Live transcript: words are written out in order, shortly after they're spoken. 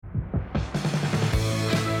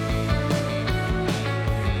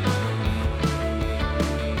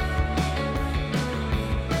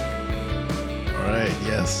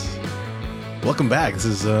welcome back. This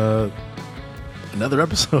is another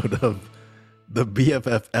episode of the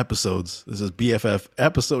BFF episodes. This is BFF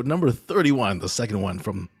episode number 31, the second one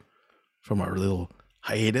from our little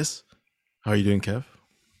hiatus. How are you doing, Kev?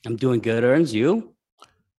 I'm doing good, Ernst. You?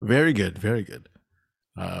 Very good, very good.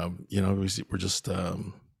 We're just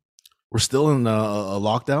we're still in a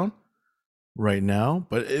lockdown right now,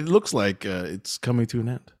 but it looks like it's coming to an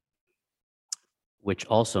end. Which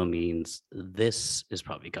also means this is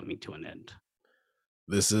probably coming to an end.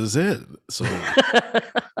 This is it. So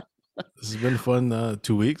this has been fun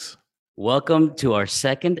 2 weeks. Welcome to our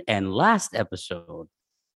second and last episode.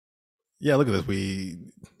 Yeah, look at this. We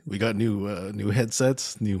got new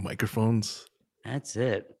headsets, new microphones. That's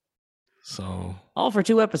it. So all for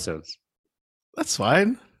 2 episodes. That's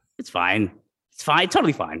fine. It's fine. It's fine.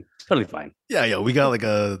 Totally fine. Totally fine. Yeah. We got like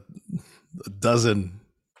a dozen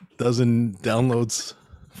downloads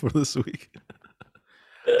for this week.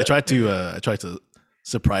 I tried to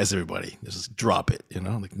surprise everybody. Just drop it,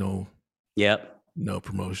 like no. Yep. No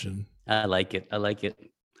promotion. I like it.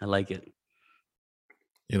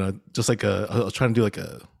 Just like I was trying to do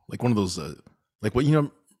like one of those like what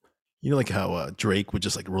like how Drake would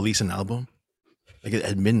just like release an album like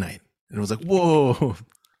at midnight, and it was like, whoa,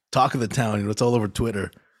 talk of the town. It's all over Twitter.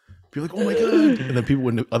 People are like, oh my god, and then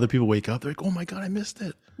when other people wake up, they're like, oh my god, I missed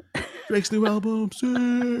it. Drake's new album,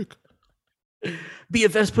 sick.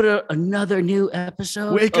 BFF's put out another new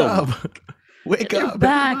episode. Wake up, wake up,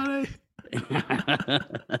 back.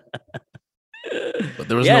 But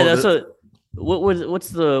there was what's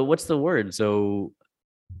the word? So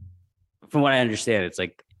from what I understand, it's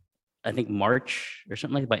like I think March or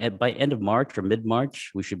something like by end of March or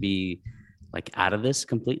mid-March, we should be like out of this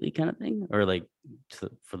completely kind of thing, or like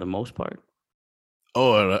for the most part.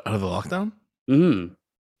 Oh, out of the lockdown? Mm-hmm.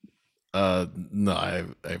 No, I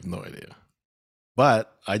have no idea.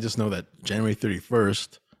 But I just know that January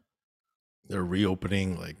 31st, they're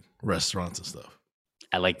reopening like restaurants and stuff.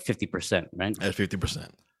 At like 50%, right? At 50%.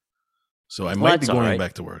 So I might be going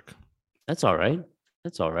back to work. That's all right.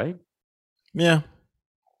 Yeah.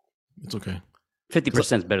 It's okay.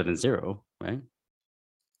 50% is better than 0, right?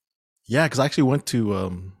 Yeah, because I actually went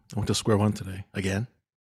to Square One today again.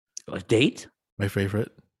 A date? My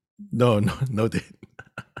favorite. No date.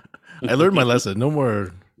 I learned my lesson. No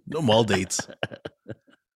mall dates.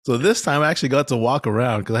 So this time I actually got to walk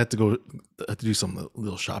around because I had to do some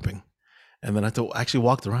little shopping, and then I actually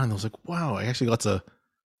walked around. And I was like, wow, I actually got to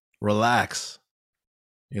relax.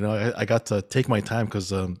 I got to take my time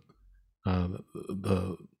because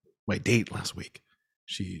my date last week,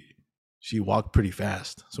 she walked pretty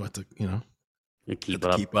fast, so I had to keep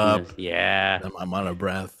up. Yeah, I'm out of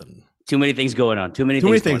breath and too many things going on. Too many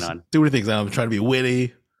things. I'm trying to be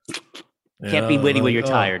witty. Can't be witty when you're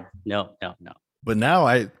tired. No. But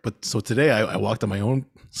so today I walked at my own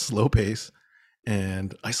slow pace,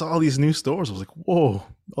 and I saw all these new stores. I was like, whoa,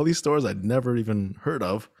 all these stores I'd never even heard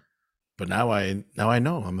of. But now I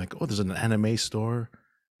know. I'm like, oh, there's an anime store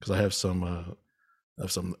because I have some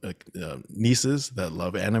nieces that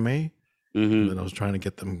love anime. Mm-hmm. And then I was trying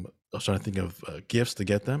to think of gifts to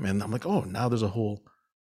get them, and I'm like, oh, now there's a whole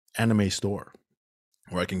anime store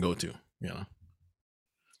where I can go to.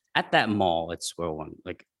 At that mall at Square One,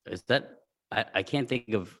 like, is that? I can't think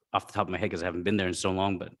of off the top of my head because I haven't been there in so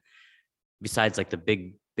long. But besides like the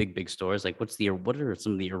big stores, like what are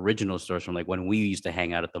some of the original stores from like when we used to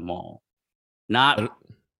hang out at the mall? Not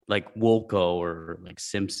like Woolco or like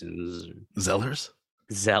Simpsons. Or Zellers.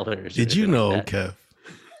 Did you know, like Kev,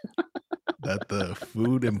 that the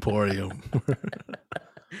food emporium,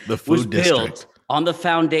 the food was district, built on the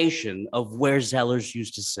foundation of where Zellers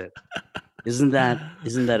used to sit? Isn't that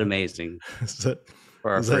amazing? Is that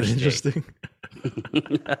interesting?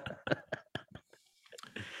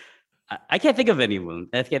 I can't think of anyone.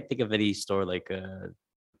 I can't think of any store like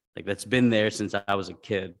that's been there since I was a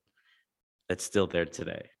kid that's still there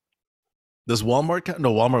today. Does Walmart count?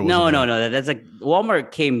 No, Walmart. No. That's like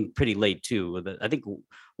Walmart came pretty late too. I think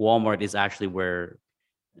Walmart is actually where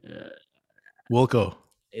Woolco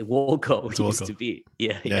used to be.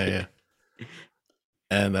 Yeah.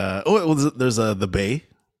 And there's the Bay.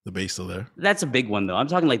 The Bay's still there. That's a big one though. I'm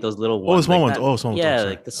talking like those little ones. Oh, small ones. That, small ones. Yeah,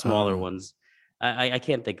 like the smaller ones. I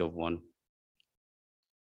can't think of one.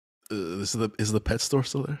 Is the pet store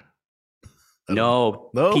still there? No.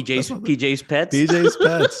 PJ's Pets. PJ's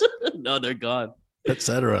Pets. No, they're gone.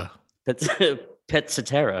 Petcetera. Petcetera.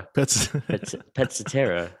 Petcetera.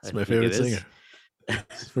 It's my favorite singer.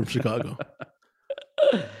 It's from Chicago.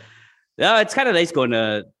 No, it's kind of nice going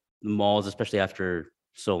to malls, especially after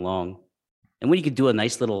so long. And when you could do a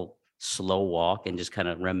nice little slow walk and just kind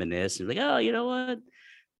of reminisce and be like, oh, you know what?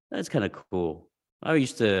 That's kind of cool. I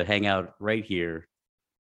used to hang out right here,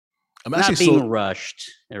 I'm not actually being still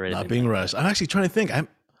rushed or anything not being like rushed. that. I'm actually trying to think. I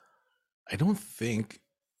don't think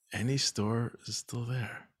any store is still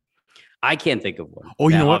there. I can't think of one. Oh,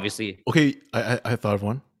 you Now, know what? obviously, Okay, I thought of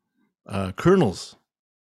one. Colonel's.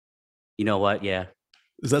 you know what? Yeah,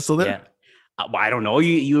 Is that still there? yeah. Well, I don't know.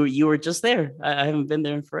 You were just there. I haven't been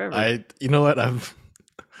there in forever. You know what? I,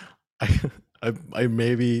 I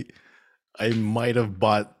maybe, I might have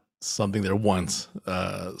bought something there once.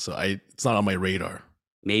 So it's not on my radar.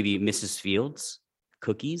 Maybe Mrs. Fields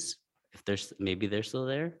cookies. If there's maybe they're still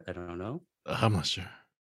there. I don't know. I'm not sure.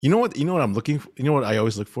 You know what? You know what I'm looking for? You know what I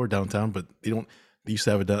always look for downtown, but they don't. They used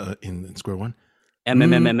to have it in Square One.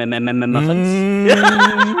 Muffins.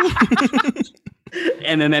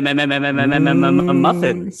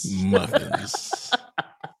 Muffins. Muffins.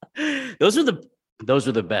 Those are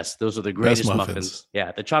the best. Those are the greatest Best muffins.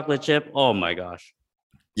 Yeah, the chocolate chip. Oh my gosh.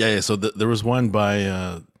 Yeah. So there was one by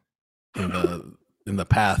in the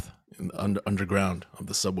path underground of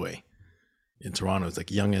the subway in Toronto. It's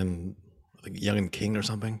like Young and King or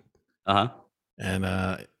something. Uh huh. And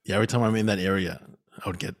yeah, every time I'm in that area, I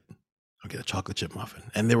would get a chocolate chip muffin,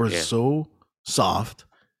 and they were so soft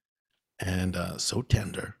and so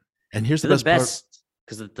tender. And here's the best part,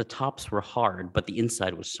 because the tops were hard, but the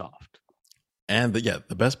inside was soft. and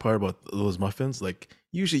the best part about those muffins, like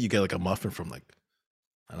usually you get like a muffin from like,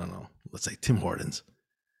 I don't know, let's say Tim Hortons.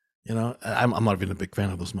 You know, I'm not even a big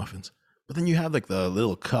fan of those muffins. But then you have like the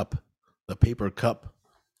little cup, the paper cup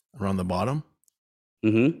around the bottom.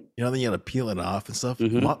 Mm-hmm. You know, then you got to peel it off and stuff.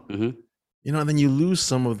 Mm-hmm. You know, and then you lose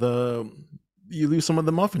some of the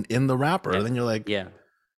muffin in the wrapper. And then you're like, yeah,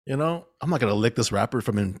 you know, I'm not gonna lick this wrapper if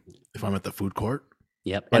I'm at the food court.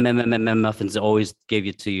 Yep. And muffins always gave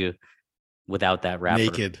it to you without that wrapper.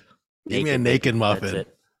 Naked. Give me a naked muffin.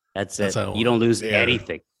 That's it. You don't lose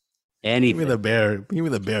anything. Give me the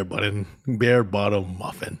bare bottom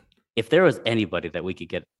muffin. If there was anybody that we could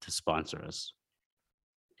get to sponsor us,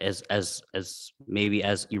 as maybe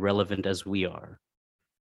as irrelevant as we are,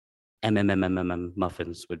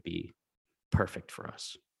 muffins would be perfect for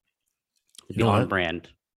us. It'd be on brand.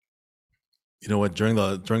 You know what? During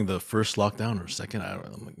the first lockdown or second,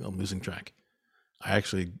 I'm losing track. I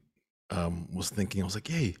actually was thinking, I was like,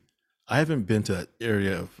 hey, I haven't been to that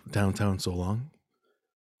area of downtown so long.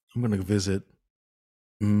 I'm gonna visit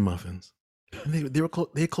Muffins. And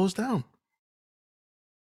they closed down.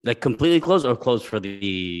 Like completely closed or closed for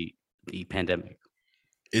the pandemic?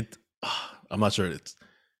 I'm not sure.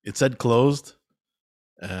 It said closed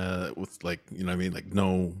with like, you know what I mean, like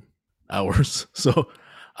no hours. So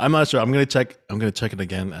I'm not sure. I'm gonna check it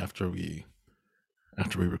again after we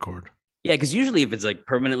record. Yeah, because usually if it's like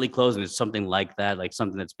permanently closed and it's something like that, like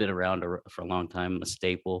something that's been around for a long time, a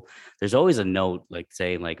staple, there's always a note like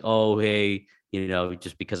saying like, oh, hey, you know,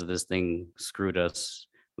 just because of this thing screwed us,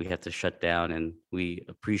 we have to shut down, and we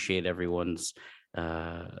appreciate everyone's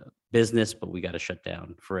business, but we got to shut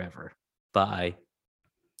down forever. Bye.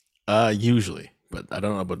 Usually, but I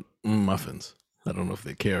don't know about muffins. I don't know if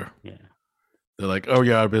they care. Yeah. They're like, oh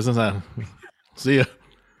yeah, our business. See ya.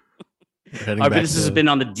 Our business has been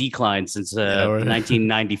on the decline since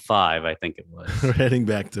 1995, I think it was. We're heading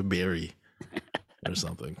back to Barrie or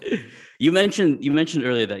something. You mentioned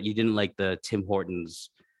earlier that you didn't like the Tim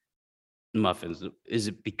Hortons muffins. Is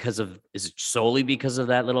it solely because of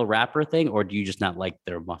that little wrapper thing, or do you just not like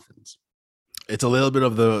their muffins? It's a little bit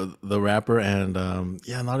of the wrapper, and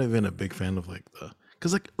not even a big fan of like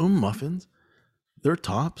because like muffins, their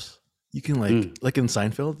tops you can like in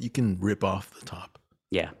Seinfeld, you can rip off the top.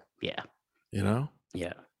 Yeah. You know?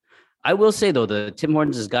 Yeah. I will say though, the Tim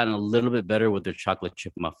Hortons has gotten a little bit better with their chocolate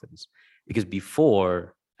chip muffins, because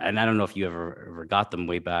before, and I don't know if you ever got them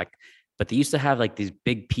way back, but they used to have like these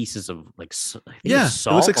big pieces of like salt. It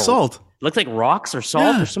looks like salt. It looks like rocks or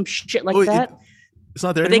salt or some shit like that. It's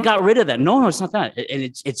not there but anymore? They got rid of that. No, it's not that. And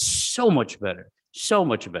it's so much better. So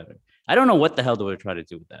much better. I don't know what the hell they were trying to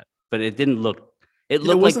do with that, but it didn't look. It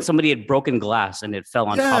looked like somebody had broken glass and it fell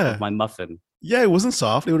on top of my muffin. Yeah, it wasn't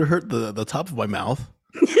soft. It would have hurt the top of my mouth.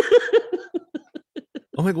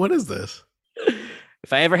 I'm like, what is this?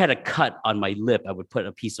 If I ever had a cut on my lip, I would put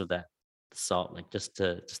a piece of that salt, like just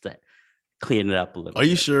to clean it up a little. Are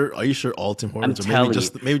you sure all Tim Hortons, or maybe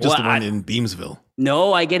just the one in Beamsville?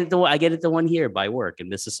 No, I get it. The one here by work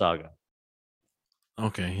in Mississauga.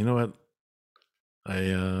 Okay, you know what?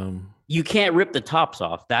 You can't rip the tops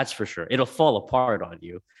off. That's for sure. It'll fall apart on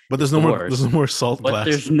you. But there's no more salt glass. But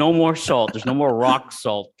there's no more salt. There's no more rock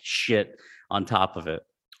salt shit on top of it.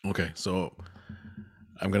 Okay, so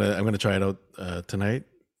I'm gonna try it out tonight.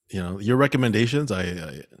 You know, your recommendations,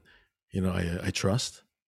 I trust.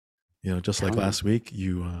 You know, just like Tell me. last week,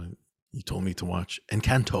 you told me to watch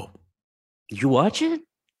Encanto. Did you watch it?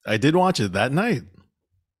 I did watch it that night.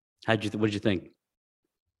 What did you think?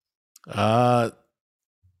 Uh,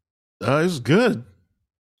 it was good.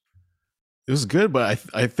 It was good, but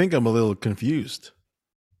I think I'm a little confused.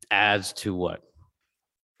 As to what?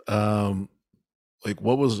 Um, like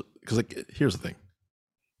what was because like here's the thing.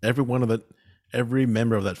 Every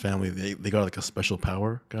member of that family, they got like a special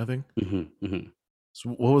power kind of thing. So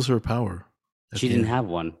what was her power? She didn't have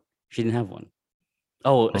one. She didn't have one.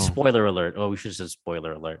 Oh, spoiler alert. Oh, we should have said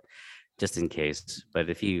spoiler alert, just in case. But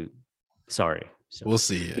if you, sorry. So, we'll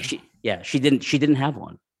see. She didn't have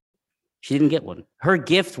one. She didn't get one. Her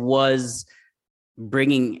gift was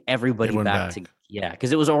bringing everybody back to,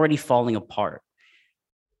 because it was already falling apart.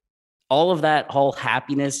 All of that whole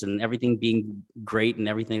happiness and everything being great and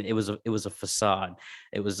everything, it was a facade.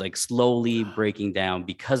 It was like slowly breaking down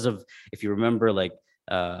because of, if you remember, like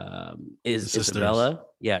Isabella.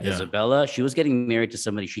 Yeah, Isabella. She was getting married to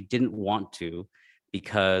somebody she didn't want to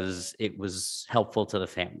because it was helpful to the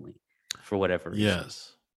family for whatever reason.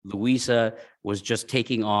 Yes. Luisa was just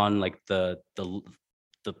taking on like the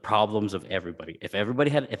problems of everybody. If anybody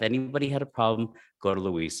had a problem, go to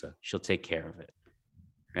Luisa. She'll take care of it.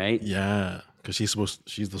 Right? Yeah, because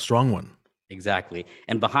she's the strong one. Exactly.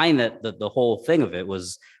 And behind that, the whole thing of it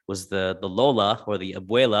was the Lola, or the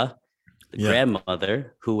abuela, the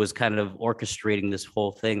grandmother, who was kind of orchestrating this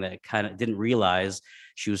whole thing that kind of didn't realize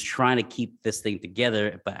she was trying to keep this thing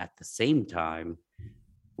together, but at the same time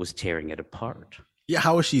was tearing it apart. Yeah,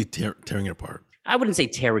 how is she tearing it apart? I wouldn't say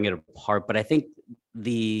tearing it apart, but I think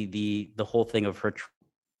the whole thing of her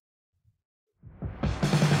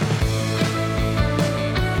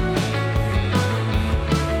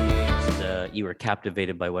you were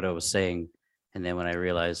captivated by what I was saying, and then when I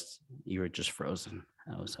realized you were just frozen,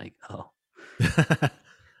 I was like, oh.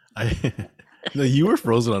 No, you were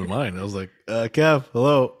frozen on mine. I was like, Kev,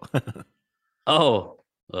 hello.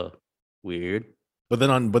 Weird. But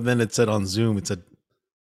then it said on Zoom, it said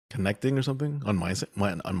connecting or something on my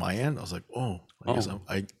end. I was like,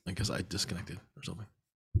 I guess I disconnected or something.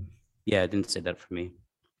 Yeah, it didn't say that for me.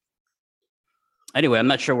 Anyway, I'm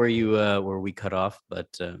not sure where we cut off,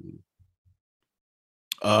 but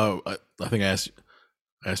I think I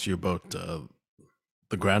asked you about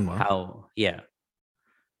the grandma. How? Yeah.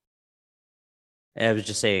 I was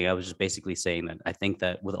just basically saying that I think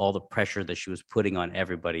that with all the pressure that she was putting on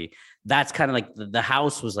everybody, that's kind of like the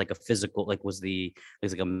house was like a physical, like was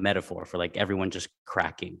like a metaphor for like everyone just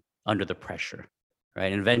cracking under the pressure,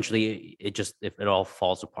 right? And eventually it all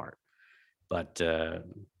falls apart. But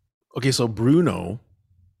okay, so Bruno,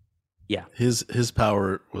 yeah, his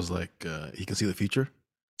power was like he can see the future,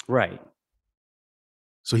 right?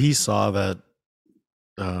 So he saw that.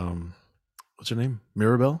 What's her name?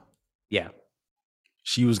 Mirabelle. Yeah.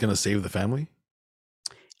 She was gonna save the family.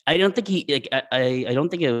 I don't think I don't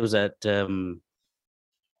think it was at. I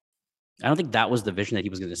don't think that was the vision that he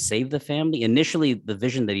was going to save the family. Initially, the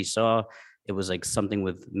vision that he saw, it was like something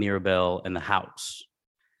with Mirabelle and the house,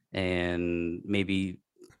 and maybe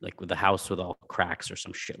like with the house with all cracks or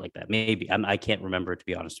some shit like that. Maybe I can't remember, to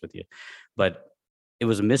be honest with you, but it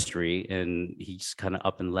was a mystery, and he's kind of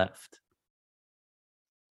up and left.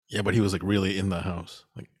 Yeah, but he was like really in the house,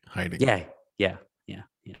 like hiding.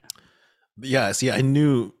 Yeah. See, I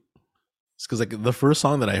knew it's because like the first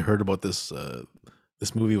song that I heard about this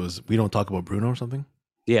movie was "We Don't Talk About Bruno" or something.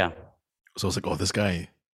 Yeah. So I was like, oh, this guy,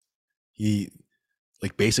 he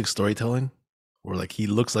like basic storytelling, where like he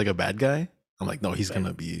looks like a bad guy. I'm like, no, he's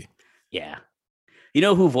gonna be. Yeah. You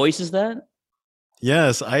know who voices that?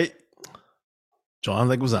 Yes, John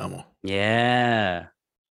Leguizamo. Yeah.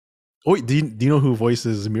 Oh, wait, do you know who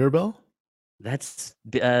voices Mirabelle? That's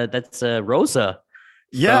Rosa.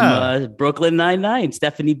 Yeah, from Brooklyn Nine-Nine,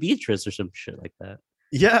 Stephanie Beatrice or some shit like that.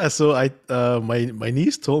 Yeah, so my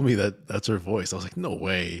niece told me that that's her voice. I was like, no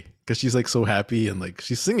way, because she's like so happy and like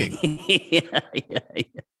she's singing. yeah.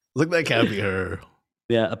 Look, that can't be her.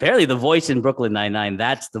 Yeah, apparently the voice in Brooklyn Nine-Nine,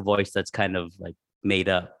 that's the voice that's kind of like made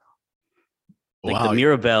up. Like the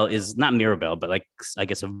Mirabelle is not Mirabelle, but like I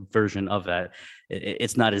guess a version of that.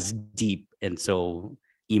 It's not as deep and so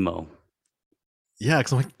emo. Yeah,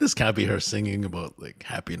 because I'm like, this can't be her singing about like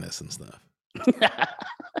happiness and stuff.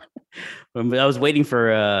 I was waiting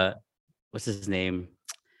for what's his name,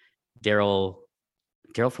 Daryl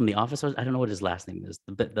from The Office. I don't know what his last name is.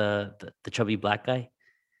 The chubby black guy.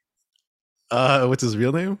 What's his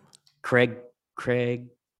real name? Craig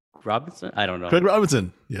Robinson. I don't know. Craig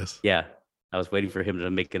Robinson. Yes. Yeah, I was waiting for him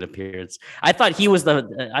to make an appearance. I thought he was going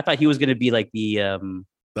to be like the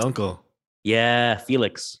uncle. Yeah,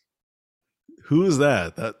 Felix. Who is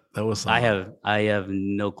that? That was I have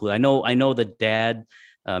no clue. I know the dad,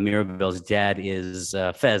 Mirabel's dad is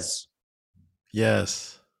Fez,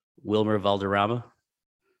 yes. Wilmer Valderrama.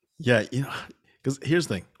 Yeah, because here's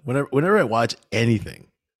the thing. Whenever I watch anything,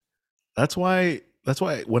 that's why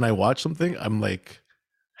when I watch something, I'm like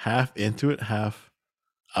half into it, half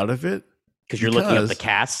out of it. Because you're looking up the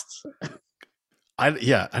casts. I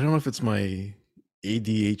don't know if it's my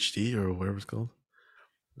ADHD or whatever it's called,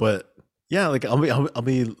 but yeah, like I'll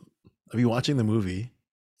be watching the movie,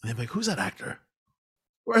 and I'm like, who's that actor?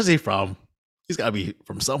 Where is he from? He's got to be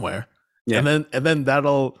from somewhere. Yeah. And then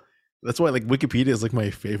that's why like Wikipedia is like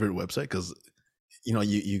my favorite website, because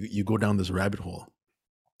you go down this rabbit hole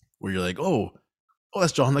where you're like, oh,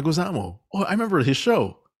 that's John Leguizamo. Oh, I remember his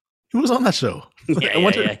show. Who was on that show? Like, I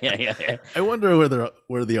wonder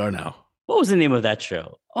where they are now. What was the name of that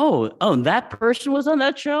show? Oh, that person was on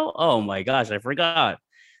that show. Oh my gosh, I forgot.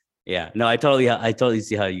 Yeah, no, I totally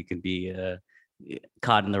see how you can be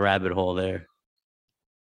caught in the rabbit hole there.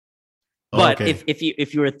 But okay.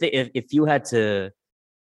 if you had to,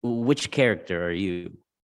 which character are you?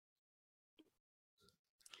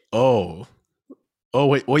 Oh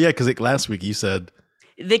wait, well yeah, because like last week you said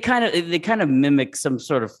they kind of mimic some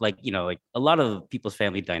sort of like like a lot of people's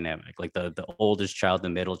family dynamic, like the oldest child, the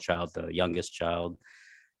middle child, the youngest child.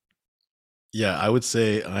 Yeah, I would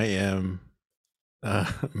say I am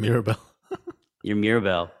Mirabel. You're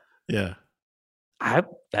Mirabel. Yeah.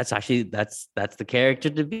 That's the character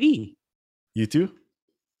to be. You too?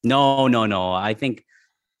 No. I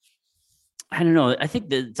don't know. I think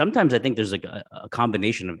that sometimes there's like a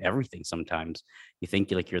combination of everything. Sometimes you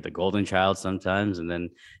think you're the golden child sometimes, and then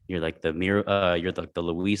you're like the you're the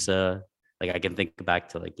Louisa. Like I can think back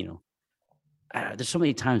to like, there's so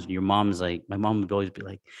many times when my mom would always be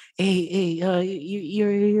like, hey,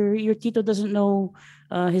 your Tito doesn't know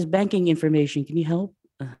his banking information. Can you help?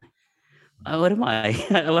 What am I?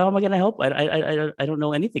 How am I going to help? I don't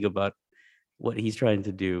know anything about what he's trying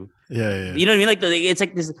to do. Yeah. You know what I mean? Like it's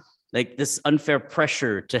like this unfair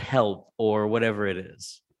pressure to help or whatever it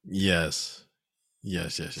is. Yes.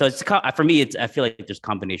 So it's for me. I feel like there's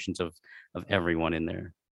combinations of everyone in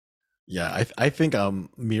there. Yeah, I think I'm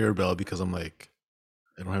Mirabel because I'm like,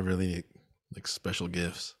 I don't have really like special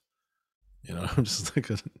gifts. I'm just like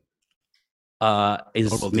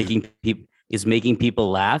is making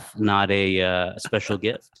people laugh not a special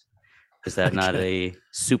gift? Is that not a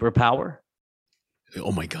superpower?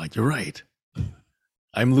 Oh my God, you're right.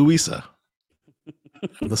 I'm Louisa.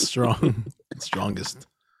 I'm the strongest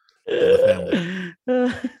of the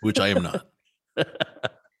family, which I am not.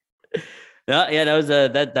 Yeah,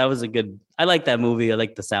 that was a good. I like that movie. I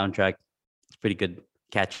like the soundtrack. It's pretty good,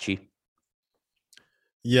 catchy.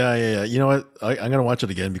 Yeah. You know what? I'm gonna watch it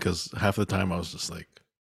again because half the time I was just like,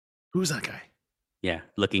 "Who's that guy?" Yeah,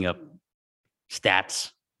 looking up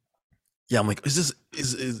stats. Yeah, I'm like, is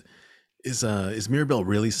Mirabel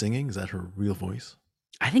really singing? Is that her real voice?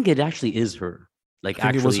 I think it actually is her. Like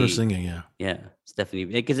I think it was her singing. Yeah, Stephanie.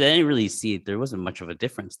 Because I didn't really see it. There wasn't much of a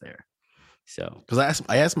difference there. So because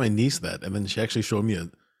I asked my niece that, and then she actually showed me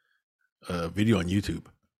a video on YouTube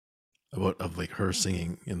of like her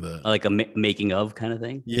singing in the like a making of kind of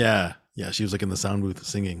thing. Yeah. She was like in the sound booth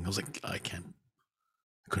singing. I was like, I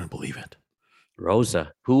couldn't believe it.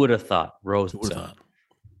 Rosa, who would have thought? Rosa. Who would have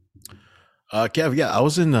thought? Kev, yeah, I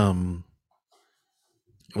was in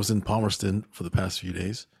Palmerston for the past few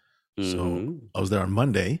days. So I was there on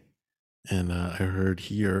Monday, and I heard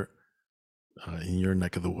here in your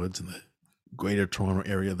neck of the woods in the Greater Toronto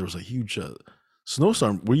area, there was a huge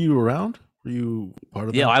snowstorm. Were you around? Were you part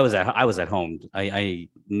of that? Yeah, I was at home. I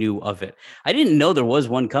knew of it. I didn't know there was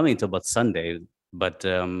one coming until about Sunday, but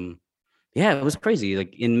yeah, it was crazy.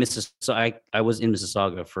 Like in Mississauga, I was in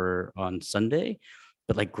Mississauga on Sunday,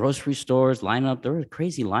 but like grocery stores lineup, there were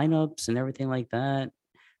crazy lineups and everything like that.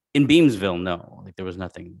 In Beamsville, no, like there was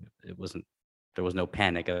nothing. There was no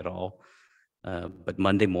panic at all. But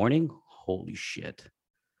Monday morning, holy shit!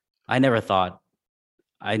 I never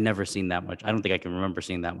seen that much. I don't think I can remember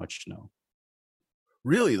seeing that much snow.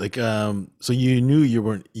 Really? Like, so you knew you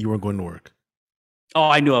weren't going to work? Oh,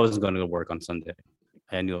 I knew I wasn't going to work on Sunday.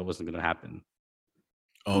 I knew it wasn't going to happen.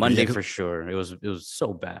 Oh, Monday for sure. It was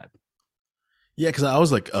so bad. Yeah, because I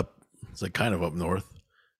was like it's like kind of up north,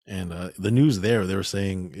 and the news they were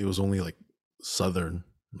saying it was only like southern,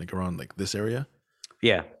 like around like this area.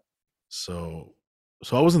 Yeah. So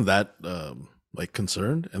I wasn't that like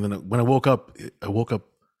concerned, and then when I woke up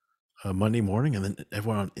Monday morning, and then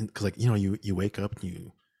everyone, because like you wake up and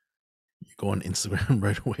you go on Instagram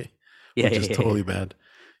right away, which is totally bad.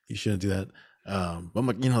 You shouldn't do that. But I'm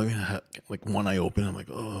like, like one eye open, I'm like,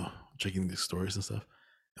 oh, checking these stories and stuff,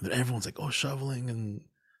 and then everyone's like, "Oh, shoveling and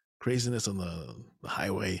craziness on the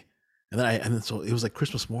highway," and then so it was like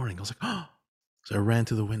Christmas morning. I was like, "Oh!" So I ran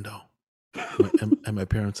to the window at my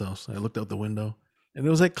parents' house. I looked out the window, and it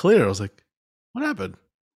was like clear. I was like, "What happened?"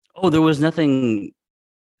 Oh, there was nothing.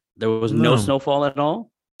 There was no No, snowfall at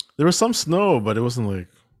all. there was some snow, but it wasn't like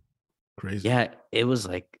crazy. Yeah, it was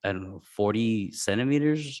like, I don't know, 40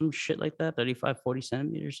 centimeters or some shit like that, 35, 40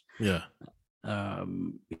 centimeters. Yeah,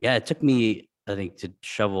 Yeah, it took me, I think, to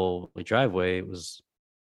shovel the driveway. It was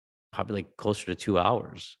probably like closer to 2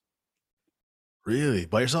 hours. really,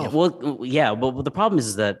 by Yeah, yourself? well, the problem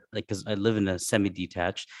is that, like, because I live in a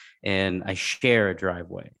semi-detached and I share a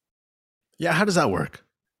driveway. Yeah, how does that work?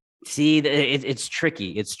 See, it's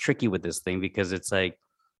tricky. It's tricky with this thing because it's like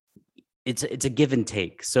it's a give and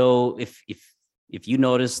take. So if you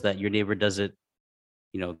notice that your neighbor does it,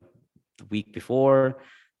 the week before,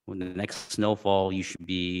 when the next snowfall, you should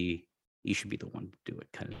be the one to do it,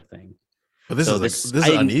 kind of thing. But this So is like this this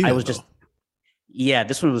is I uneven was though. just yeah,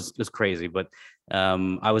 this one was crazy, but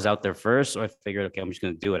I was out there first, so I figured, okay, I'm just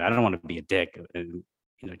gonna do it. I don't want to be a dick and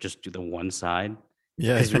just do the one side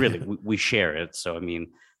Yeah, because yeah, really yeah. we share it. So I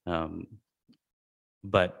mean, um,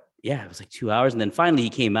 but yeah, it was like 2 hours, and then finally he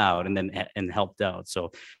came out and helped out.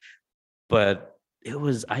 So, but it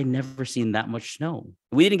was I never seen that much snow.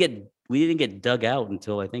 We didn't get dug out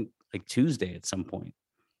until I think like Tuesday at some point.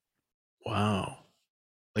 Wow,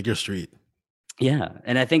 like your street. Yeah,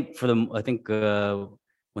 and I think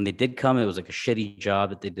when they did come, it was like a shitty job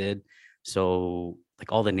that they did. So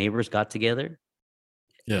like all the neighbors got together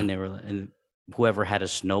Yeah. and and whoever had a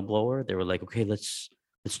snowblower, they were like, okay, let's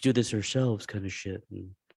do this ourselves, kind of shit.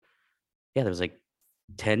 And yeah, there was like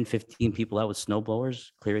 10, 15 people out with snowblowers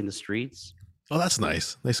clearing the streets. Oh, that's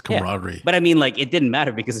nice. Nice Yeah, camaraderie. but I mean, like, it didn't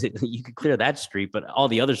matter because you could clear that street, but all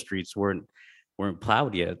the other streets weren't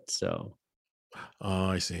plowed yet. So Oh,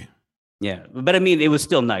 I see. yeah, but I mean, it was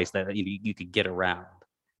still nice that you could get around.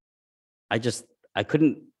 I just I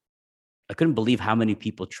couldn't believe how many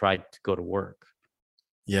people tried to go to work.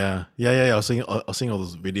 Yeah, yeah, yeah, yeah. I was seeing all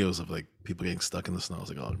those videos of like people getting stuck in the snow. I was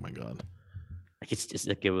like, oh my god. Like, it's just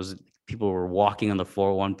like it was people were walking on the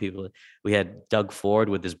 401. People, we had Doug Ford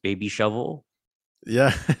with his baby shovel.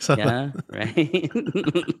 Yeah. Yeah, right.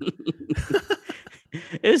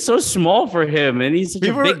 It's so small for him, and he's such a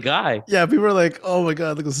People are, big guy. yeah, people are like, oh my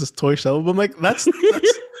god, look at this toy shovel. But I'm like, that's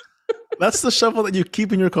the shovel that you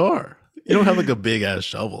keep in your car. You don't have like a big ass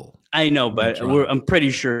shovel I know, in the but truck. I'm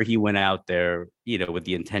pretty sure he went out there, with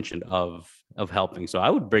the intention of helping. So I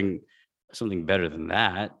would bring something better than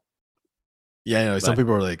that. Yeah, some But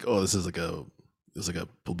people are like, oh, this is like a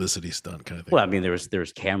publicity stunt kind of thing. well, I mean, there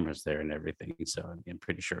was cameras there and everything, so I'm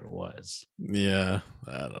pretty sure it was. Yeah,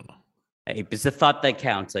 I don't know. Hey, it's the thought that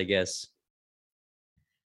counts, I guess.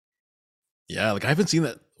 Yeah, like I haven't seen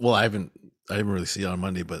that. Well, I didn't really see it on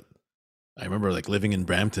Monday, but I remember like living in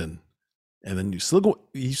Brampton, and then you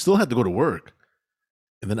still had to go to work,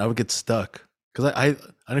 and then I would get stuck because I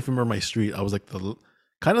don't even remember my street. I was like the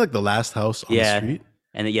kind of like the last house on the Yeah, street,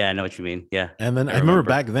 and yeah, I know what you mean. Yeah, and then I I remember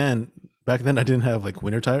remember. back then I didn't have like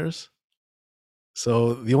winter tires,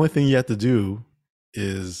 so the only thing you have to do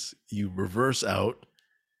is you reverse out,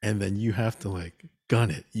 and then you have to like gun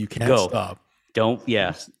it. You can't Go. stop. Don't.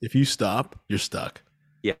 Yeah. If you stop, you're stuck.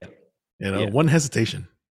 Yeah. Yeah. One hesitation.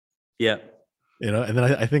 Yeah. And then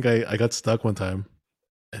I think I got stuck one time,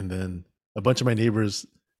 and then a bunch of my neighbors,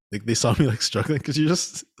 like they saw me like struggling because you're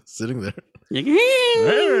just sitting there.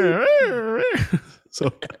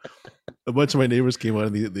 So a bunch of my neighbors came out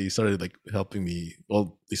and they started like helping me.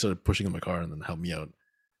 Well, they started pushing in my car and then helped me out.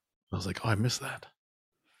 I was like, oh, I missed that.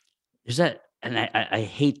 There's that, and I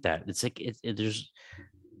hate that. It's like there's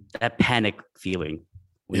that panic feeling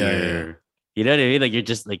when Yeah, yeah, you're, you know what I mean? Like, you're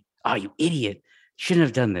just like, oh, you idiot, shouldn't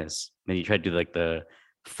have done this. Then you try to do like the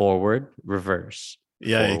forward, reverse,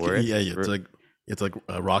 yeah, forward. yeah. It's like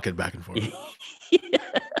a rocket back and forth.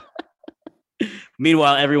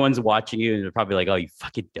 Meanwhile, everyone's watching you and they're probably like, oh, you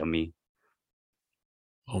fucking dummy.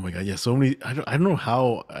 Oh my god, yeah. So many. I don't know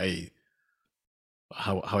how I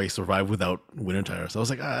survived without winter tires. I was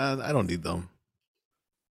like, I don't need them.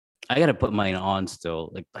 I gotta put mine on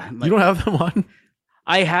still. Like, You don't have them on?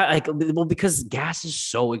 I have, like, well, because gas is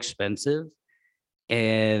so expensive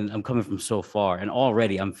and I'm coming from so far, and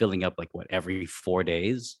already I'm filling up like what, every 4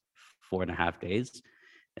 days, 4.5 days.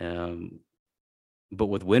 But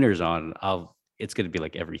with winters on, it's gonna be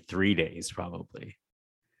like every 3 days probably.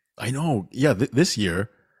 I know. Yeah, this year,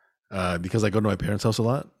 because I go to my parents' house a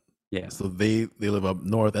lot. Yeah. So they live up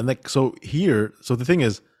north, and like so here. So the thing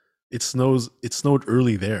is, it snowed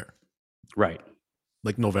early there, Right.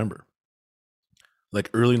 like November. like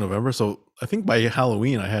early November. So I think by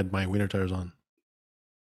Halloween I had my winter tires on.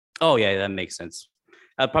 Oh yeah, that makes sense.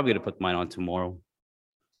 I'm probably gonna put mine on tomorrow.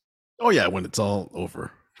 Oh yeah, when it's all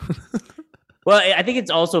over. Well, I think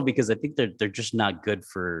it's also because I think they're just not good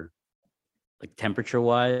for like temperature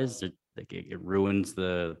wise. Like it ruins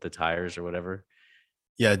the tires or whatever.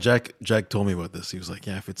 Yeah, Jack told me about this. He was like,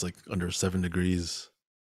 yeah, if it's like under 7 degrees,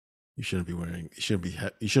 you shouldn't be wearing. You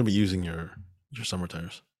shouldn't be using your summer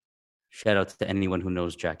tires. Shout out to anyone who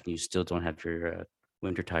knows Jack and you still don't have your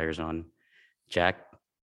winter tires on. Jack,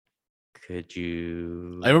 could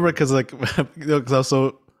you? I remember because like because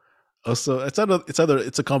also it's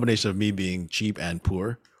a combination of me being cheap and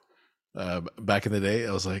poor. Back in the day,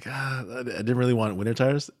 I was like, I didn't really want winter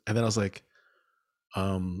tires, and then I was like,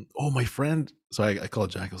 oh my friend. So I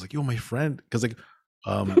called Jack. I was like, yo, my friend, because like,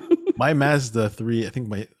 my Mazda 3. I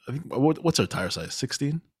think what's our tire size?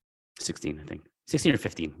 16. 16, I think 16 or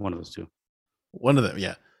 15, one of those two. One of them,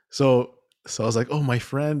 yeah. So I was like, oh, my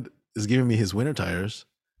friend is giving me his winter tires,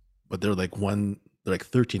 but they're like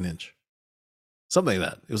 13-inch, something like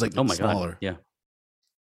that. It was like Oh my smaller. God. Yeah.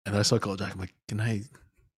 And I saw call Jack. I'm like, can I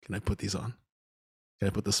put these on? Can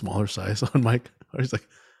I put the smaller size on my? Or he's like,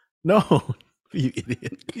 no, you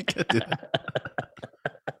idiot, you can't do that.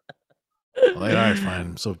 I'm like, all right, fine.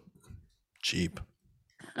 I'm so cheap.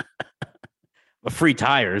 But free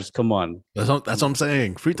tires, come on. That's what I'm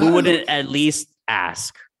saying. Free tires. Who wouldn't at least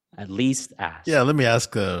ask? At least ask. Yeah, let me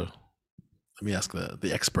ask the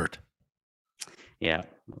expert. Yeah,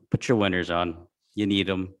 put your winters on. You need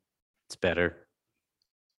them. It's better.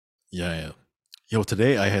 Yeah. Yo,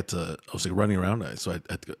 today I was like running around, so I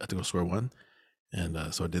had to go square one, and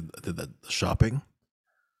so I did that shopping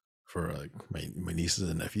for my nieces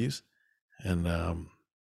and nephews, and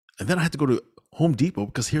then I had to go to Home Depot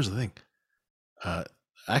because here's the thing,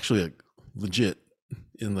 actually, like, legit,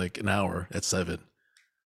 in like an hour at 7,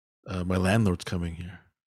 my landlord's coming here.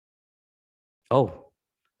 Oh,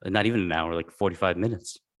 not even an hour, like 45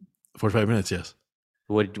 minutes. 45 minutes, yes.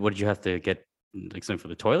 What did you have to get? Like something for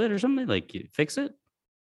the toilet or something? Like you fix it?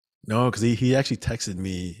 No, because he actually texted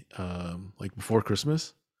me like before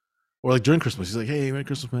Christmas, or like during Christmas. He's like, "Hey, Merry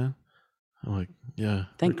Christmas, man." I'm like, "Yeah,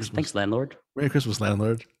 thanks, landlord. Merry Christmas,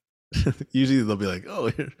 landlord." Usually they'll be like, "Oh,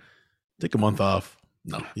 here, take a month off."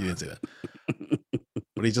 No, he didn't say that.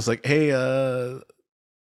 But he's just like, "Hey,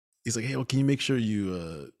 he's like, hey, well, can you make sure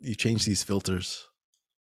you change these filters?"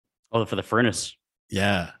 Oh, for the furnace.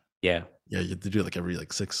 Yeah. Yeah. Yeah, you have to do it like every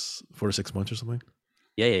like 4 to 6 months or something.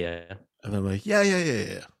 Yeah. And I'm like,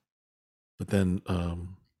 yeah. But then I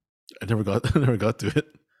never got to it.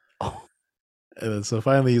 Oh. And then so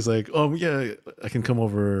finally he's like, "Oh yeah, I can come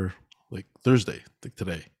over like Thursday, like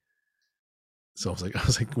today." So I was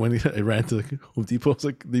like, when I ran to Home Depot, I was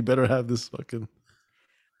like, they better have this fucking.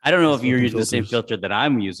 I don't know if you're using the same filter that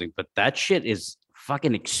I'm using, but that shit is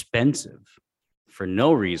fucking expensive for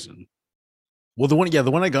no reason. Well, the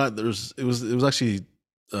one I got, it was actually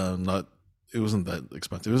not. It wasn't that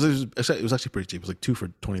expensive. It was actually pretty cheap. It was like 2 for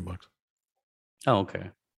 $20. Oh, okay.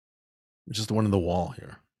 It's just the one in the wall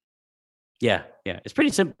here. Yeah. It's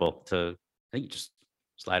pretty simple to. I think you just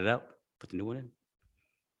slide it out, put the new one in.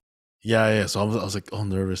 Yeah. So I was like all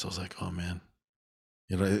nervous. I was like, oh man,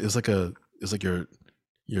 it's like your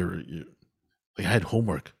like I had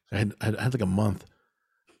homework. I had like a month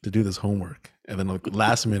to do this homework, and then like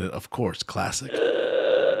last minute, of course, classic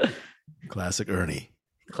Ernie.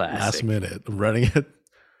 Classic. Last minute,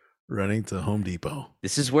 running to Home Depot.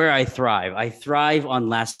 This is where I thrive. I thrive on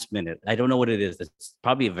last minute. I don't know what it is. It's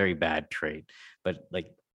probably a very bad trade, but like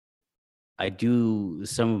I do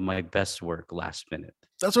some of my best work last minute.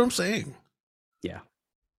 That's what I'm saying. Yeah.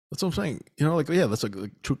 That's what I'm saying. That's like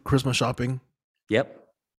Christmas shopping. Yep.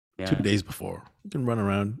 Yeah. 2 days before. You can run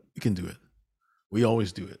around. You can do it. We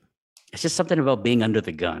always do it. It's just something about being under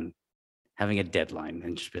the gun, having a deadline,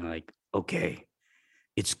 and just being like, okay,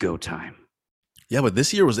 it's go time. Yeah, but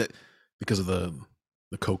this year was it because of the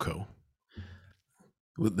cocoa.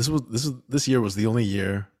 This year was the only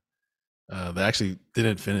year that actually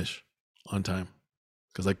didn't finish on time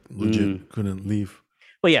because like legit couldn't leave.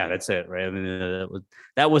 Well, yeah, that's it, right? I mean,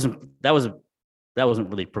 that wasn't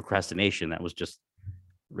really procrastination. That was just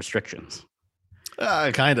restrictions.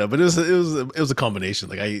 Kind of, but it was a combination.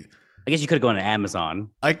 Like I guess you could have gone to Amazon.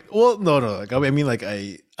 No. Like I mean, like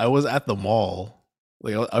I was at the mall.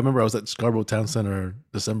 Like I remember I was at Scarborough Town Center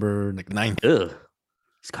December 9th. Ugh.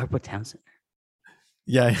 Scarborough Town Center.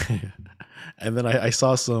 Yeah. And then I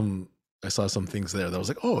saw some things there that was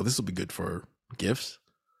like, oh, this will be good for gifts.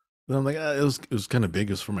 And I'm like, it was kind of big.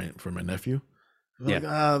 It was for my nephew. I'm like,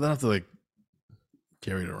 I don't have to like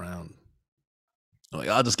carry it around. I'm like,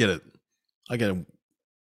 I'll just get it. I get it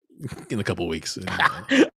in a couple weeks.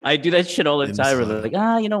 I do that shit all the in time. Where they're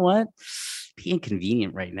Mississauga. like, you know what? Be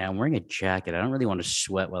inconvenient right now. I'm wearing a jacket. I don't really want to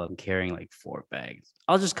sweat while I'm carrying like 4 bags.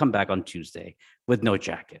 I'll just come back on Tuesday with no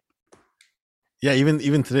jacket. Yeah,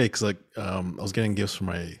 even today, because like I was getting gifts for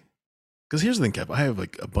my. Because here's the thing, Kev. I have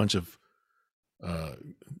like a bunch of uh,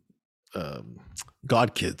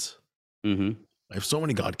 god kids. Mm-hmm. I have so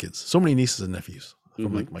many god kids, so many nieces and nephews from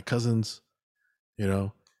Mm-hmm. like my cousins, you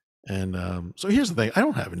know. And so here's the thing: I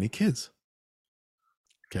don't have any kids,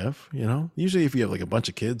 Kev. You know, usually if you have like a bunch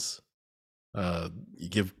of kids, you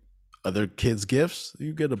give other kids gifts,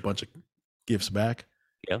 you get a bunch of gifts back.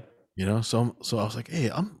 Yeah. You know, so I was like, hey,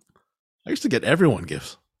 I used to get everyone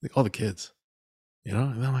gifts, like all the kids, you know,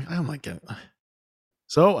 and I'm like getting.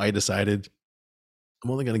 So I decided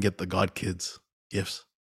I'm only gonna get the god kids gifts.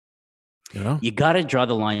 You know, You got to draw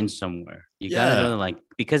the line somewhere. You got to draw yeah. the line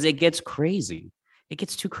because it gets crazy. It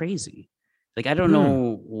gets too crazy. Like I don't Hmm.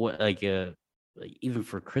 know what like even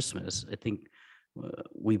for Christmas, I think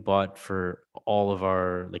we bought for all of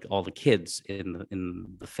our like all the kids in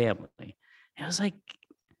the family. And I was like,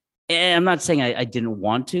 I'm not saying I didn't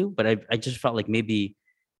want to, but I just felt like maybe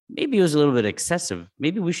it was a little bit excessive.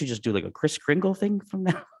 Maybe we should just do like a Kris Kringle thing from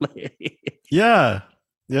now. Yeah.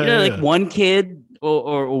 Yeah. Like Yeah. one kid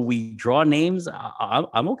or we draw names.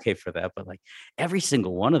 I'm okay for that, but like every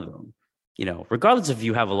single one of them, regardless if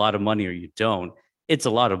you have a lot of money or you don't, it's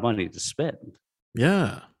a lot of money to spend,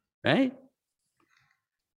 Yeah. right?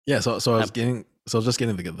 Yeah. So I was just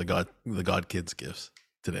getting the god kids gifts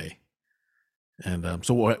today. And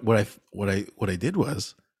so what I did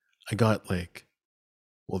was I got like,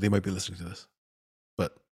 well, they might be listening to this,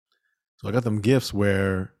 but so I got them gifts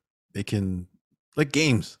where they can, like,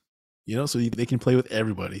 games, so they can play with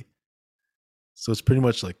everybody. So it's pretty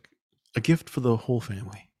much like a gift for the whole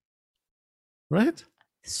family, right?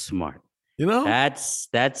 Smart. You know? That's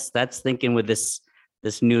thinking with this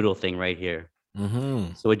noodle thing right here.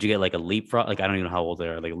 Mm-hmm. So would you get like a leapfrog? Like I don't even know how old they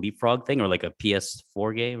are. Like a leapfrog thing or like a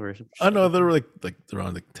PS4 game or something? I know they're like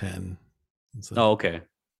around like 10. Oh, okay.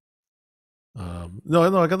 No,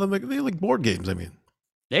 I got them they like board games. I mean,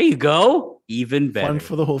 there you go. Even better. Fun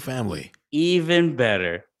for the whole family. Even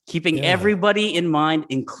better. Keeping everybody in mind,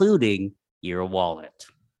 including your wallet.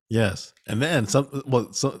 Yes, and then some.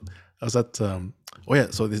 Well, so I was at. Oh yeah,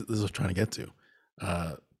 so this is what I was trying to get to.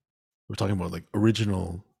 We're talking about like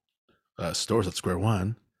original stores at Square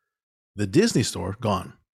One. The Disney store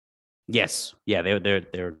gone. Yes, yeah,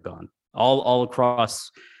 they're gone all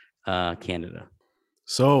across Canada.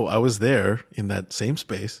 So I was there in that same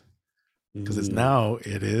space because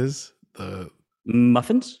it is the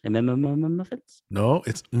muffins. Muffins. No,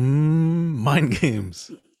 it's Mind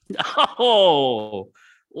Games. Oh,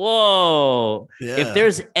 whoa! Yeah. If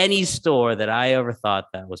there's any store that I ever thought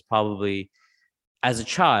that was probably, as a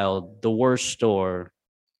child, the worst store,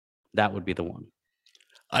 that would be the one.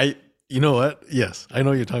 You know what? Yes, I know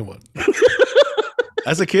what you're talking about.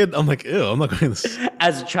 As a kid, I'm like, ew, I'm not going to this.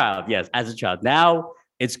 As a child, yes, as a child. Now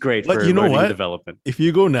it's great for you know learning what? and development. If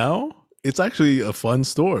you go now, it's actually a fun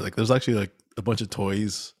store. Like there's actually like a bunch of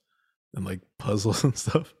toys and like puzzles and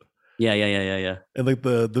stuff. Yeah. And like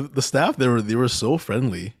the staff, they were so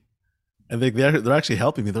friendly, and they're actually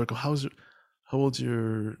helping me. They're like, how old's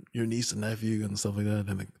your niece and nephew and stuff like that,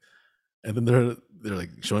 and then they're like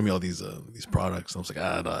showing me all these products. And I was like,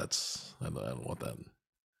 no, I don't want that,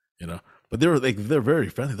 But they're very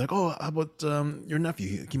friendly. They're like, oh, how about your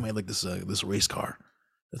nephew? He might like this race car.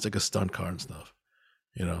 It's like a stunt car and stuff,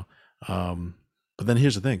 But then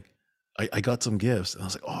here's the thing, I got some gifts and I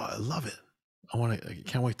was like, oh, I love it. I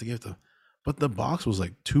can't wait to give them. But the box was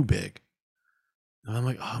like too big, and I'm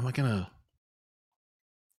like, oh, I'm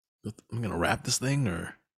gonna wrap this thing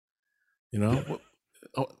or,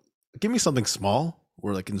 give me something small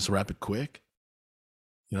where I can just wrap it quick,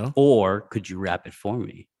 Or could you wrap it for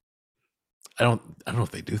me? I don't know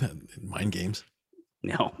if they do that in Mind Games.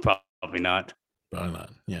 No, probably not. Probably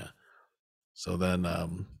not. Yeah. So then,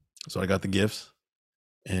 so I got the gifts,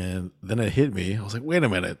 and then it hit me. I was like, wait a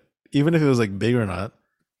minute. Even if it was like big or not,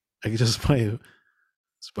 I could just buy a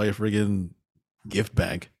friggin' gift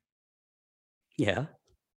bag. Yeah.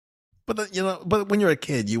 But but when you're a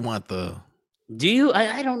kid, you want the. Do you?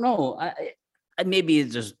 I don't know. I maybe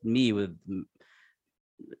it's just me with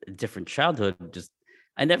a different childhood. Just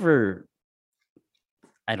I never.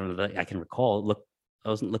 I don't know that I can recall. I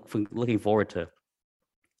wasn't looking forward to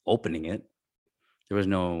opening it. There was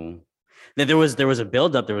no. There was a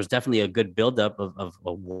buildup. There was definitely a good buildup of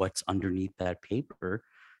what's underneath that paper.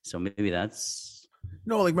 So maybe that's.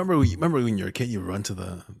 No, like remember when you're a kid, you run to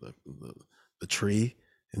the tree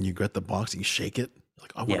and you get the box and you shake it.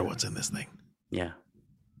 Like, I wonder what's in this thing. Yeah.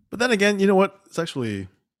 But then again, you know what? It's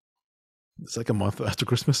like a month after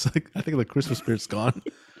Christmas. I think the Christmas spirit's gone.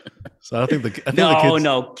 So I don't think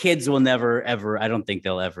the kids will never ever. I don't think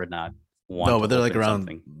they'll ever not want. No, but they're like around.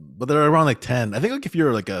 Something. But they're around like 10. I think like if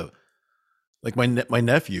you're like my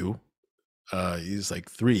nephew, he's like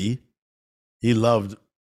 3. He loved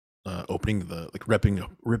opening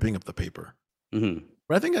ripping up the paper. Mm-hmm.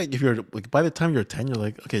 But I think like if you're like by the time you're 10, you're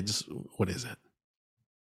like, okay, just what is it?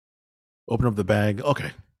 Open up the bag.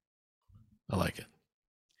 Okay, I like it.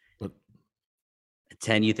 But at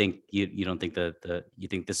 10, you think you don't think you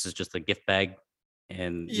think this is just a gift bag,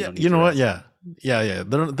 and you know what? Yeah.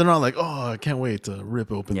 They're not like, oh, I can't wait to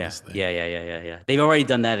rip open this thing. Yeah. They've already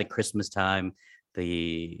done that at Christmas time.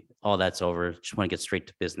 All that's over. Just want to get straight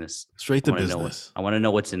to business. I want to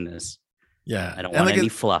know what's in this. Yeah, I don't want any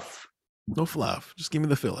fluff. No fluff. Just give me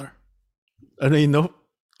the filler. I mean, no.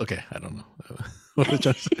 Okay, I don't know. What am I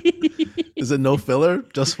trying to say? Is it no filler,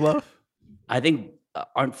 just fluff? I think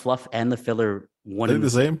aren't fluff and the filler one the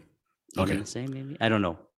same? One in the same, maybe. I don't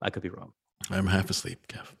know. I could be wrong. I'm half asleep,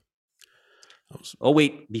 Kev. Oh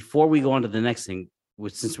wait! Before we go on to the next thing,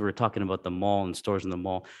 since we were talking about the mall and stores in the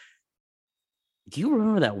mall, do you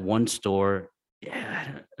remember that one store? Yeah,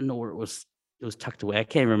 I don't know where it was. It was tucked away. I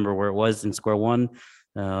can't remember where it was in Square One.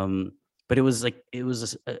 But it was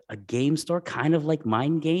a game store, kind of like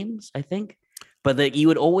Mind Games, I think. But you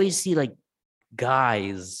would always see like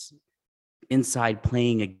guys inside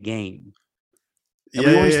playing a game.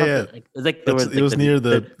 Yeah. It was near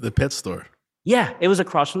the pet store. Yeah, it was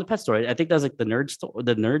across from the pet store. I think that was like the nerd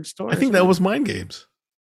store. I think that was Mind Games.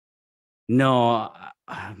 No,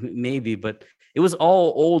 maybe, but it was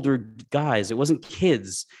all older guys. It wasn't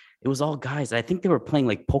kids. It was all guys. I think they were playing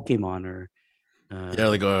like Pokemon or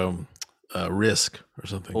Risk or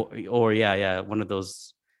something. Or one of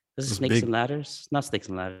those. This is Snakes and Ladders. Not Snakes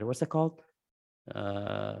and Ladders. What's that called?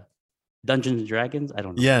 Dungeons and Dragons. I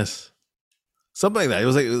don't know. Yes, something like that. It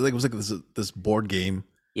was like this board game.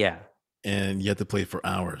 Yeah, and you had to play for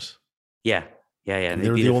hours. Yeah. And they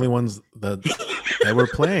were the only ones that were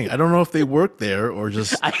playing. I don't know if they worked there or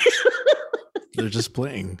just they're just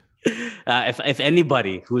playing. If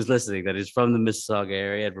anybody who's listening that is from the Mississauga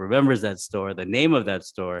area and remembers that store, the name of that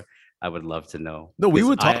store, I would love to know. No, we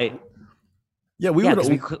would talk.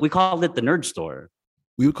 We called it the Nerd Store.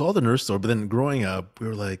 We would call it the Nerd Store, but then growing up, we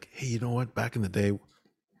were like, hey, you know what? Back in the day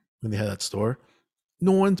when they had that store,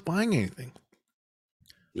 no one's buying anything.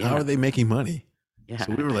 Yeah. How are they making money? Yeah.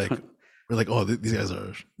 So we were like, oh, these guys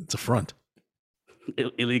it's a front.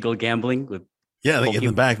 Illegal gambling with. Yeah, like in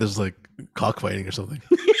the back, there's like cockfighting or something.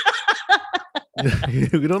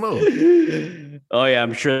 We don't know. Oh yeah,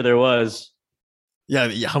 I'm sure there was.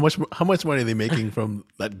 Yeah. How much money are they making from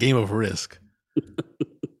that game of Risk?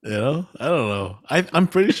 I don't know. I'm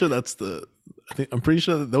pretty sure I'm pretty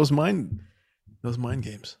sure that those Mind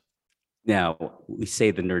Games. Now we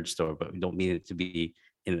say the Nerd Store, but we don't mean it to be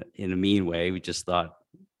in a mean way. We just thought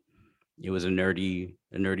it was a nerdy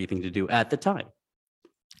thing to do at the time.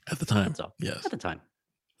 At the time, yes. At the time.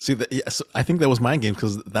 See, so I think that was Mind Games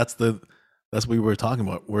because that's what we were talking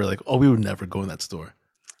about. We're like, oh, we would never go in that store.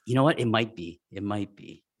 You know what? It might be.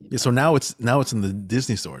 Yeah. So now it's in the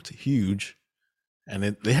Disney store. It's huge,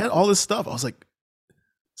 and they had all this stuff. I was like,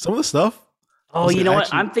 some of the stuff. Oh, you know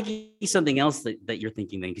what? I'm thinking something else that you're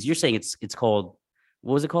thinking then, because you're saying it's called.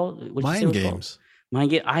 What was it called? Mind Games. Mind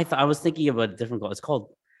Game. I was thinking of a different call. It's called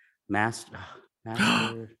Master.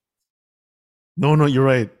 No, you're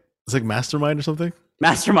right. It's like Mastermind or something.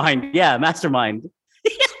 Mastermind. Yeah, Mastermind.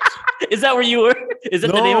 Is that where you were? Is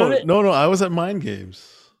that the name of it? No. I was at Mind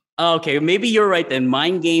Games. Okay, maybe you're right then.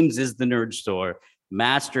 Mind Games is the nerd store.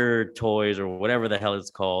 Master Toys or whatever the hell it's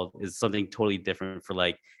called is something totally different for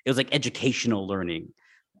it was like educational learning.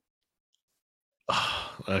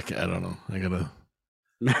 Okay, I don't know. I gotta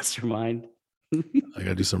Mastermind. I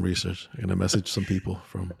gotta do some research. I gotta message some people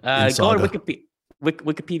from go on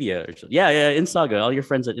Wikipedia or something. Yeah, Insaga. All your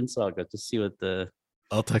friends at Insaga to see what the.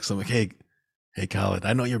 I'll text them like, hey, Khaled,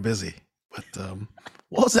 I know you're busy, but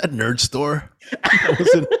what was that nerd store?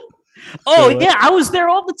 I was there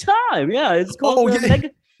all the time. Yeah, it's called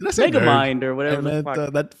Mmmind or whatever. I meant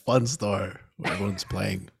that fun store where everyone's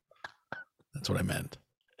playing. That's what I meant.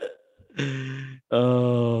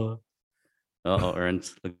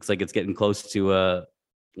 Ernst, looks like it's getting close to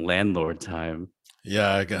landlord time.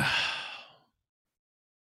 Yeah, I gotta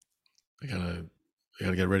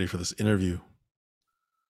get ready for this interview.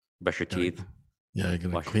 Brush your teeth. Yeah, I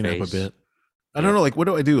gotta clean up a bit. I don't know. Like, what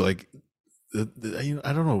do I do? Like, I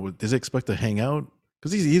don't know. Does he expect to hang out?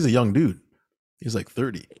 Because he's a young dude. He's like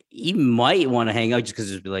 30. He might want to hang out just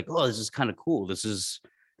because he'd be like, oh, this is kind of cool. This is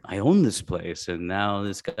I own this place, and now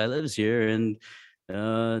this guy lives here, and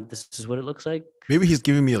this is what it looks like. Maybe he's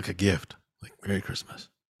giving me like a gift, like Merry Christmas.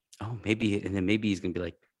 Oh, maybe, and then maybe he's gonna be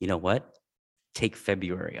like, you know what? Take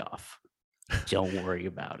February off. Don't worry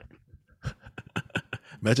about it.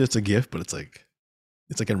 Imagine it's a gift, but it's like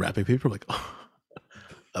in wrapping paper. I'm like, oh,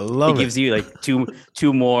 I love it. He gives you like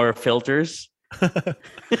two more filters.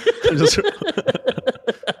 just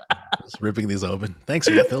ripping these open. Thanks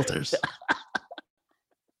for the filters.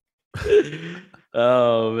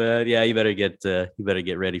 Oh man, yeah, you better get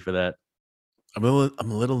ready for that. I'm a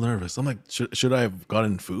little nervous. I'm like, should I have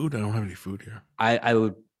gotten food? I don't have any food here. I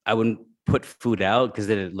wouldn't put food out because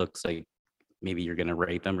then it looks like maybe you're gonna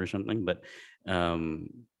rape them or something. But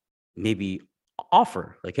maybe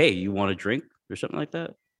offer like, hey, you want a drink or something like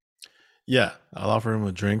that? Yeah, I'll offer him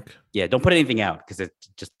a drink. Yeah, don't put anything out because it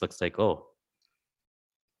just looks like, oh,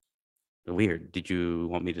 weird. Did you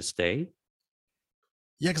want me to stay?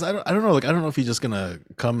 Yeah, because I don't know. Like, I don't know if he's just gonna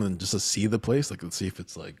come and just to see the place. Like, let's see if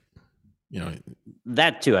it's like,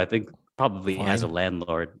 that too. I think probably fine. as a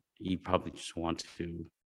landlord, you probably just want to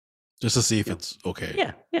just to see if it's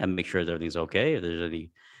okay. Yeah, make sure that everything's okay. If there's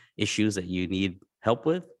any issues that you need help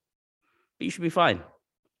with, but you should be fine.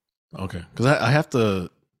 Okay, because I have to,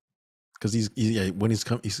 because when he's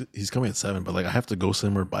coming at 7, but like I have to go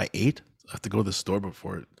somewhere by 8. I have to go to the store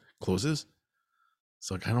before it closes,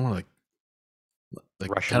 so I kind of want to like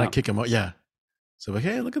kind of kick him out. Yeah, so like,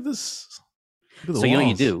 hey, look at this. Look at so you know what you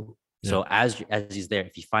walls. do. Yeah. So as he's there,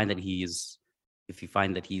 if you find that he's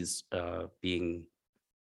being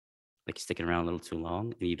like sticking around a little too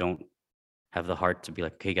long, and you don't have the heart to be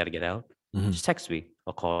like, okay, you got to get out, just text me.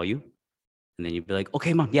 I'll call you. And then you'd be like,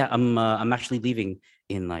 okay, Mom, yeah, I'm actually leaving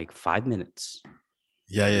in like 5 minutes.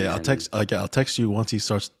 Yeah. I'll text you once he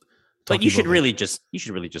starts. But you should really just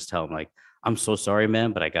tell him like, I'm so sorry,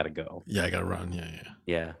 man, but I gotta go. Yeah, I gotta run.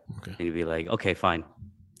 Yeah. Okay. And you'd be like, okay, fine,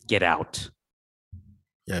 get out.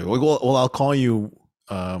 Yeah. Well, I'll call you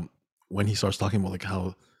when he starts talking about like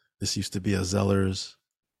how this used to be a Zellers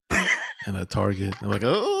and a Target. I'm like,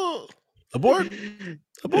 oh, abort.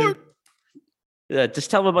 Yeah,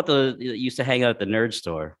 just tell him about used to hang out at the nerd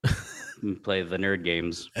store and play the nerd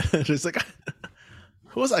games. She's like,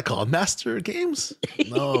 what was that called? Master Games?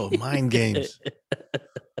 No, Mind Games.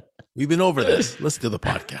 We've been over this. Let's do the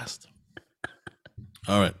podcast.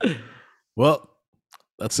 All right. Well,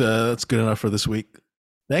 that's good enough for this week.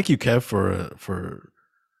 Thank you, Kev, for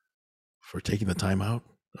taking the time out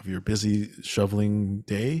of your busy shoveling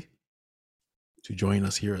day to join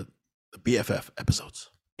us here at the BFF episodes.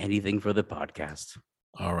 Anything for the podcast.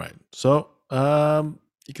 All right. So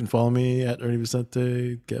you can follow me at Ernie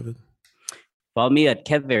Vicente, Kevin. Follow me at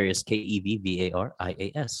Kevvarius,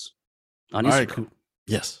 KEVVARIAS on Instagram. All right, cool.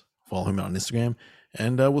 Yes. Follow him on Instagram.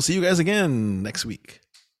 And we'll see you guys again next week.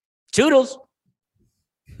 Toodles.